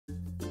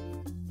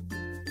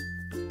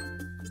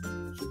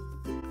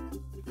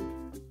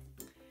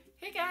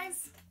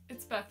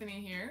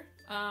Bethany here.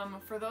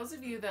 For those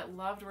of you that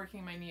loved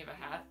working my Neva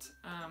hat,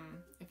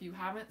 if you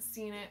haven't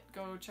seen it,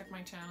 go check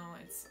my channel.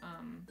 It's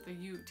the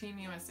Team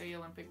USA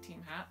Olympic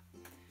Team hat.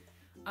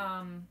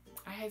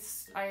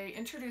 I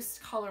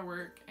introduced color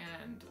work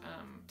and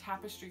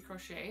tapestry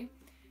crochet,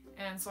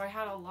 and so I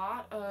had a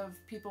lot of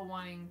people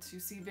wanting to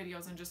see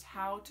videos on just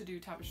how to do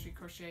tapestry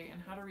crochet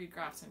and how to read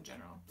graphs in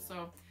general.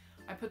 So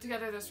I put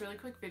together this really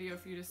quick video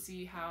for you to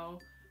see how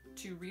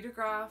to read a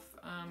graph,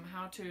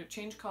 how to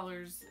change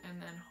colors,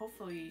 and then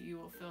hopefully you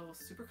will feel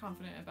super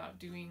confident about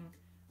doing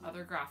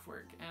other graph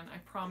work. And I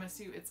promise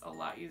you it's a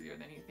lot easier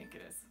than you think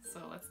it is. So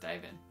let's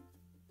dive in.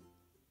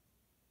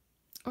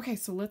 Okay,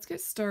 so let's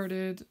get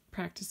started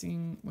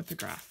practicing with the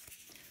graph.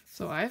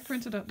 So I've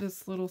printed up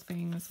this little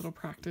thing, this little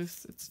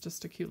practice. It's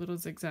just a cute little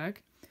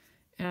zigzag.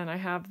 And I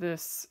have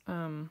this,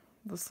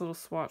 this little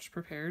swatch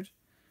prepared.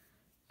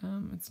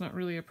 It's not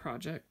really a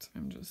project.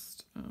 I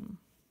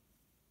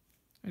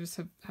just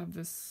have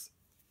this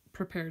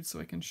prepared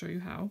so I can show you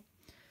how.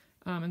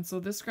 And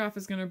so this graph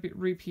is going to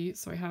repeat.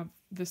 So I have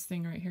this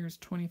thing right here is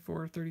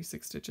 24,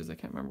 36 stitches. I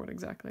can't remember what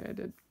exactly I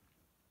did.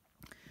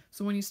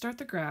 So when you start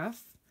the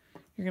graph,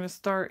 you're going to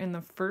start in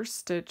the first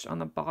stitch on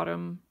the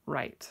bottom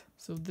right.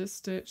 So this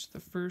stitch, the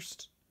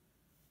first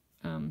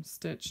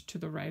stitch to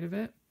the right of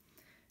it.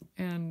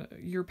 And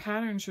your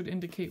pattern should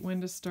indicate when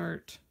to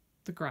start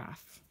the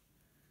graph.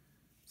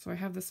 So I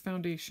have this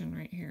foundation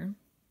right here.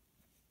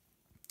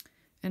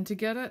 And to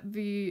get at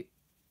the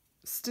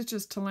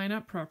stitches to line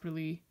up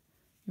properly,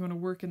 you want to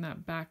work in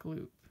that back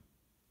loop.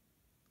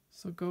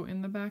 So go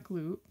in the back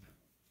loop,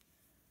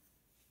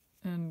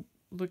 and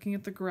looking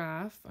at the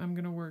graph, I'm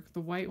going to work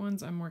the white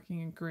ones, I'm working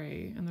in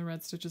gray, and the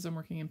red stitches I'm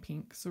working in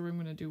pink. So I'm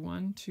going to do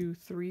 1, 2,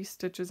 3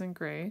 stitches in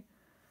gray.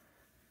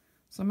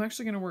 So I'm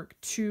actually going to work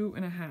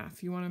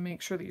 2.5. You want to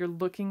make sure that you're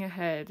looking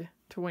ahead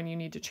to when you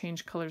need to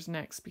change colors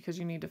next, because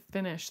you need to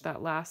finish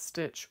that last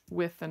stitch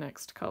with the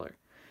next color.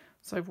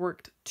 So I've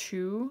worked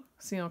 2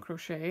 single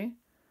crochet,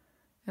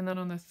 and then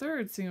on the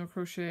third single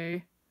crochet,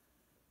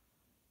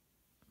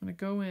 I'm going to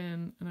go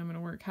in and I'm going to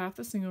work half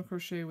the single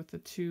crochet with the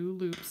 2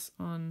 loops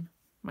on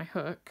my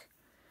hook,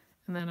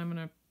 and then I'm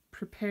going to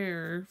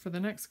prepare for the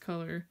next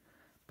color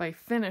by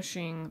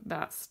finishing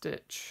that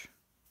stitch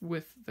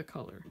with the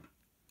color.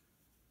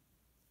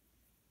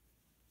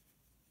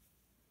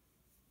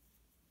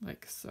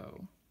 Like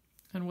so.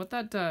 And what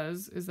that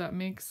does is that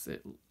makes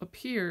it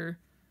appear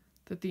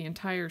that the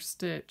entire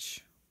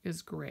stitch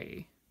is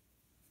gray.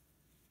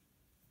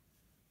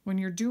 When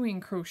you're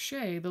doing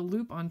crochet, the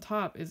loop on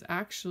top is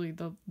actually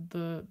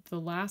the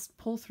last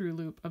pull-through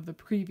loop of the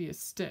previous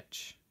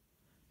stitch.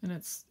 And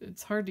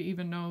it's hard to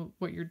even know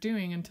what you're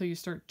doing until you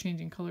start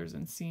changing colors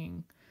and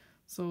seeing.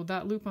 So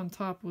that loop on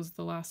top was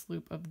the last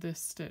loop of this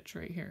stitch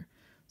right here.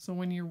 So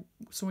when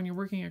you're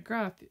working a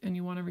graph and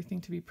you want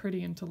everything to be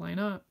pretty and to line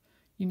up,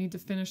 you need to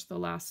finish the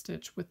last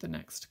stitch with the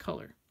next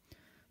color.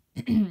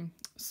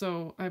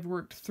 So I've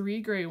worked 3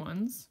 gray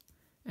ones,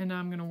 and now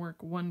I'm going to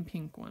work 1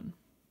 pink one.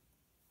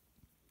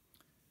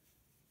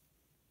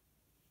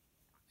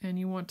 And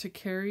you want to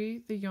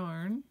carry the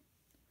yarn.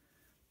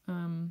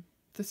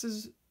 This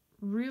is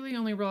really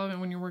only relevant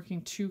when you're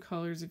working 2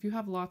 colors. If you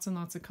have lots and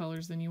lots of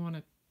colors, then you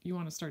want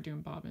to start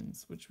doing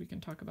bobbins, which we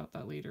can talk about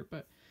that later.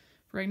 But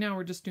right now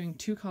we're just doing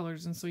 2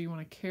 colors, and so you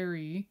want to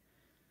carry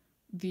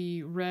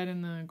the red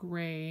and the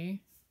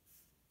gray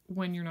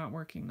when you're not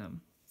working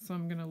them. So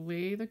I'm going to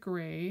lay the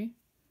gray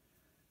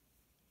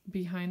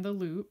behind the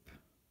loop.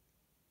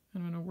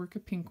 I'm going to work a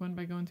pink one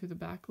by going through the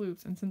back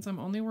loops. And since I'm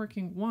only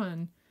working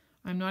 1,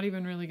 I'm not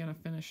even really going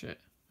to finish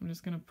it. I'm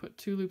just going to put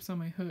 2 loops on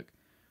my hook,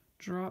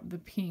 drop the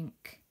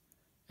pink,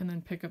 and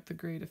then pick up the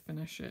gray to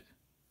finish it.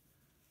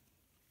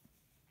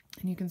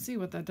 And you can see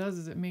what that does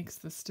is it makes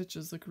the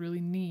stitches look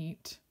really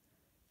neat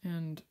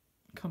and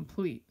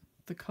complete.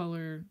 The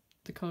colored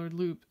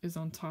loop is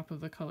on top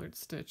of the colored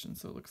stitch, and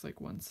so it looks like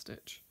 1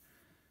 stitch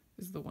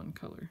is the 1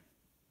 color.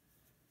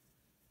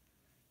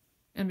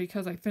 And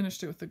because I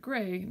finished it with the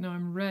gray, now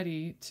I'm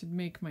ready to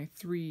make my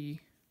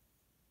 3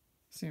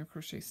 single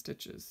crochet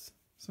stitches.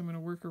 So I'm going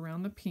to work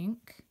around the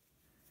pink.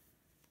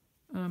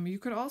 You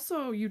could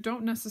also, you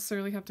don't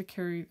necessarily have to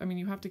carry, I mean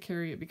you have to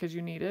carry it because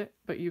you need it,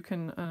 but you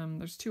can,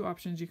 there's 2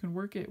 options. You can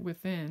work it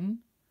within,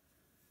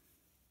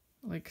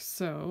 like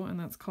so, and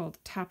that's called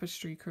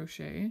tapestry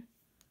crochet.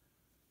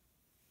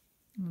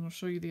 And I'll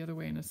show you the other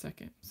way in a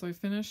second. So I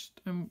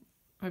finished,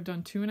 I've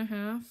done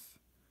 2.5.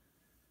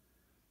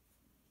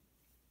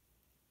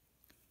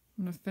 I'm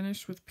going to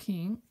finish with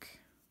pink.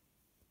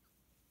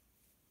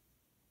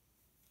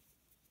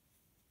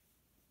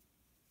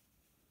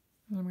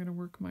 And I'm going to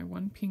work my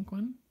 1 pink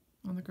one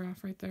on the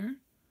graph right there.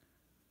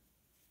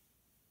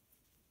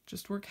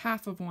 Just work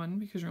half of 1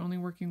 because you're only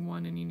working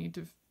 1 and you need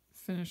to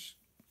finish,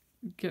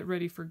 get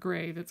ready for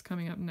gray that's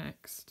coming up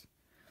next.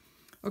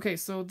 Okay,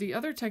 so the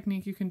other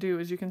technique you can do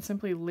is you can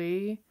simply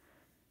lay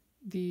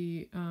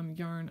the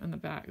yarn on the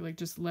back, like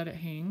just let it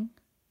hang,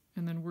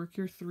 and then work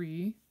your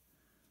 3,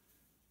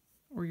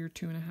 or your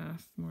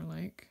 2.5 more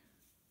like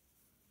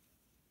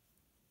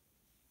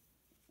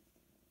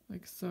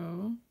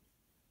so.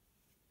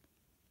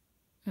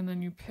 and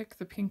then you pick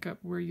the pink up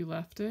where you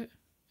left it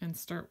and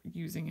start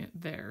using it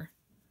there.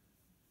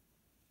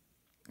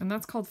 And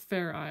that's called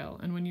Fair Isle.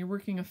 And when you're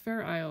working a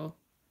Fair Isle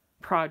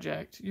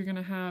project, you're going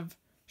to have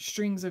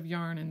strings of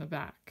yarn in the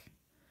back.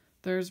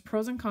 There's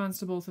pros and cons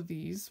to both of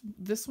these.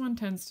 This one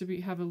tends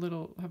to have a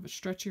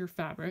stretchier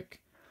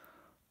fabric,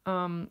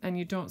 and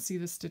you don't see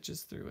the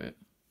stitches through it.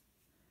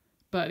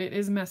 But it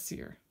is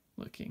messier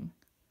looking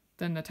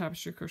than the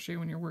Tapestry Crochet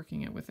when you're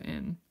working it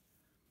within.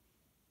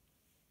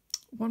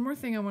 One more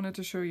thing I wanted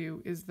to show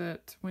you is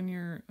that when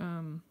you're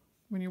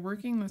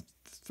working the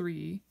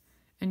 3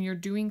 and you're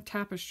doing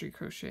Tapestry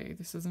Crochet,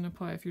 this doesn't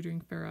apply if you're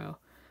doing Fair Isle,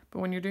 but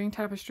when you're doing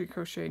Tapestry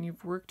Crochet and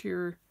you've worked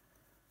your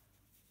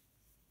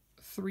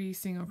 3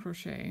 single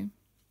crochet,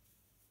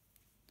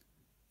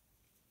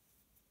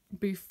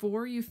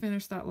 before you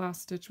finish that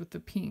last stitch with the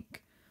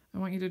pink, I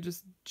want you to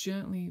just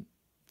gently,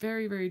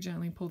 very, very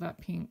gently pull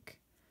that pink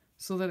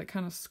so that it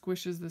kind of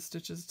squishes the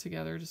stitches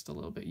together just a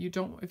little bit.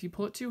 If you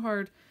pull it too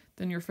hard,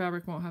 then your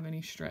fabric won't have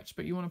any stretch,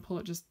 but you want to pull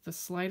it just the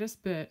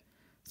slightest bit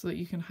so that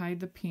you can hide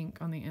the pink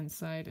on the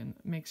inside and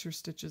makes your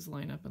stitches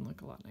line up and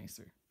look a lot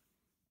nicer.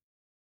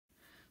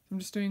 I'm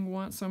just doing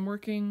one, so I'm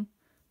working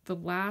the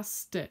last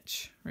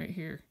stitch right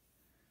here.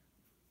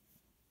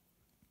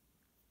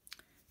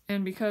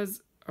 And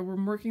because we're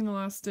working the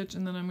last stitch,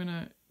 and then I'm going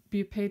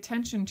to pay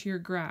attention to your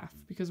graph,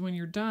 because when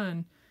you're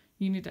done,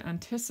 you need to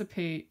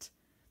anticipate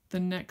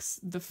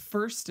the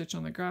first stitch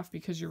on the graph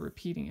because you're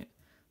repeating it.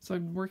 So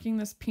I'm working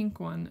this pink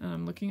one and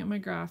I'm looking at my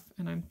graph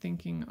and I'm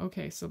thinking,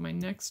 okay, so my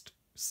next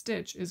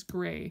stitch is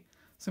gray.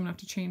 So I'm gonna have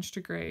to change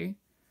to gray.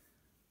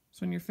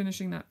 So when you're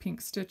finishing that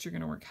pink stitch, you're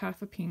gonna work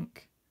half a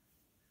pink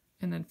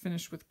and then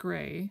finish with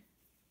gray.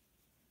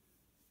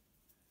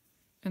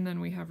 And then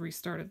we have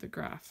restarted the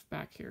graph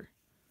back here.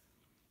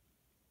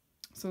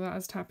 So that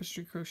is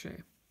Tapestry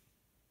Crochet.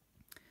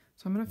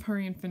 So I'm going to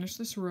hurry and finish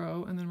this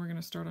row, and then we're going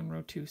to start on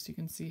row 2 so you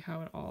can see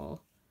how it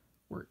all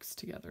works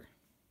together.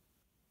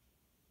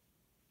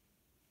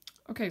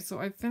 Okay, so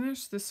I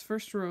finished this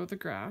first row of the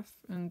graph,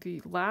 and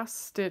the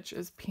last stitch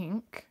is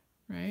pink,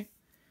 right?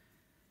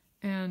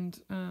 And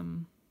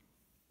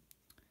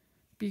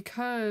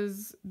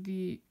because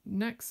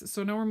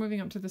so now we're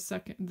moving up to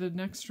the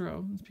next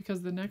row. It's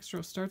because the next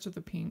row starts with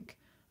the pink.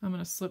 I'm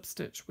going to slip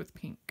stitch with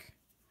pink.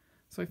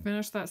 So I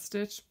finished that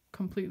stitch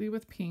completely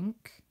with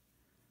pink.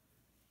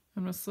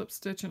 I'm going to slip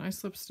stitch, and I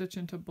slip stitch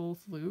into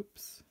both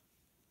loops.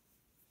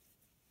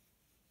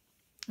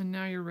 And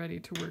now you're ready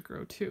to work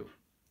row 2.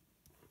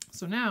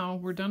 So now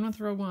we're done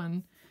with row 1,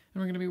 and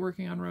we're going to be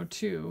working on row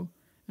 2,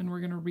 and we're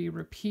going to be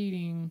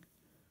repeating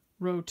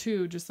row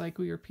 2 just like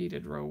we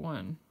repeated row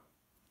 1.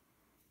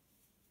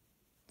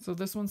 So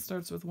this one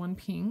starts with 1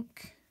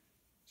 pink.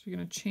 So you're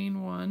going to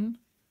chain 1,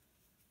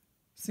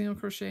 single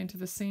crochet into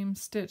the same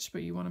stitch,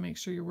 but you want to make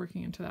sure you're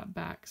working into that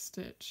back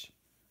stitch.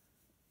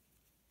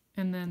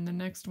 And then the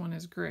next one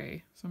is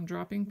gray. So I'm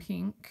dropping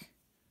pink,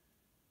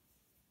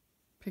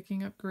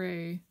 picking up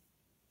gray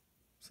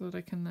so that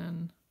I can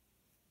then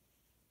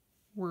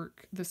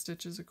work the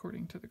stitches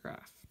according to the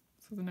graph.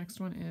 So the next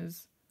one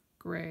is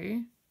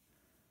gray.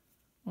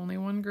 Only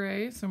 1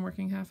 gray, so I'm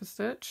working half a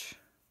stitch.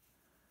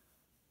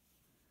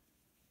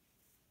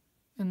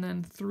 And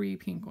then 3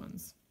 pink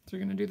ones. So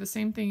you're going to do the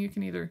same thing. You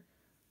can either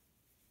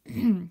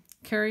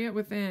carry it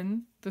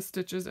within the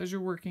stitches as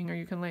you're working, or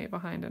you can lay it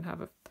behind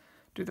and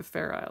do the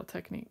Fair Isle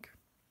technique.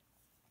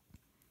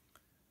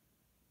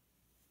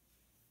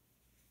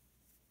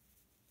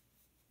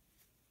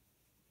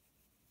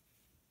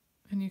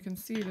 And you can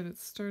see that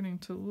it's starting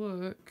to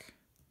look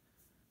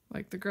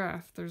like the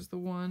graph. There's the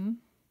 1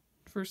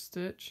 first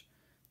stitch,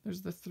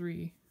 there's the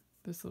 3,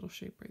 this little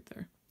shape right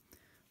there.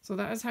 So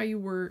that is how you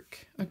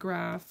work a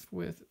graph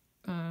with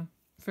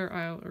Fair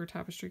Isle or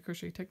Tapestry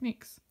Crochet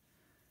techniques.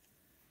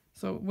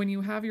 So when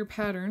you have your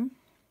pattern,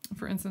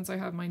 for instance, I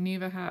have my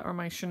Neva hat or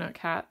my Chinook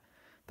hat,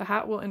 the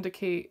hat will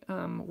indicate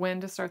when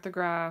to start the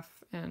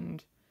graph,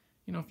 and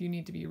if you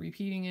need to be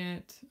repeating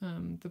it.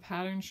 The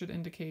pattern should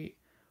indicate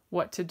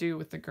what to do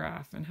with the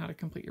graph and how to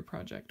complete your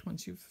project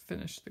once you've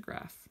finished the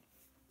graph.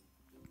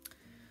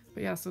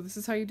 But yeah, so this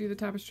is how you do the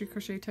Tapestry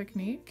Crochet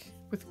technique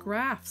with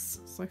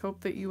graphs. So I hope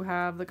that you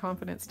have the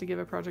confidence to give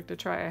a project a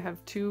try. I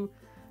have 2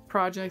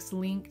 projects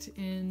linked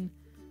in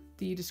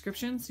the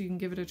description, so you can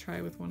give it a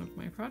try with one of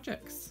my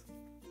projects.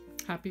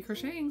 Happy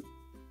crocheting!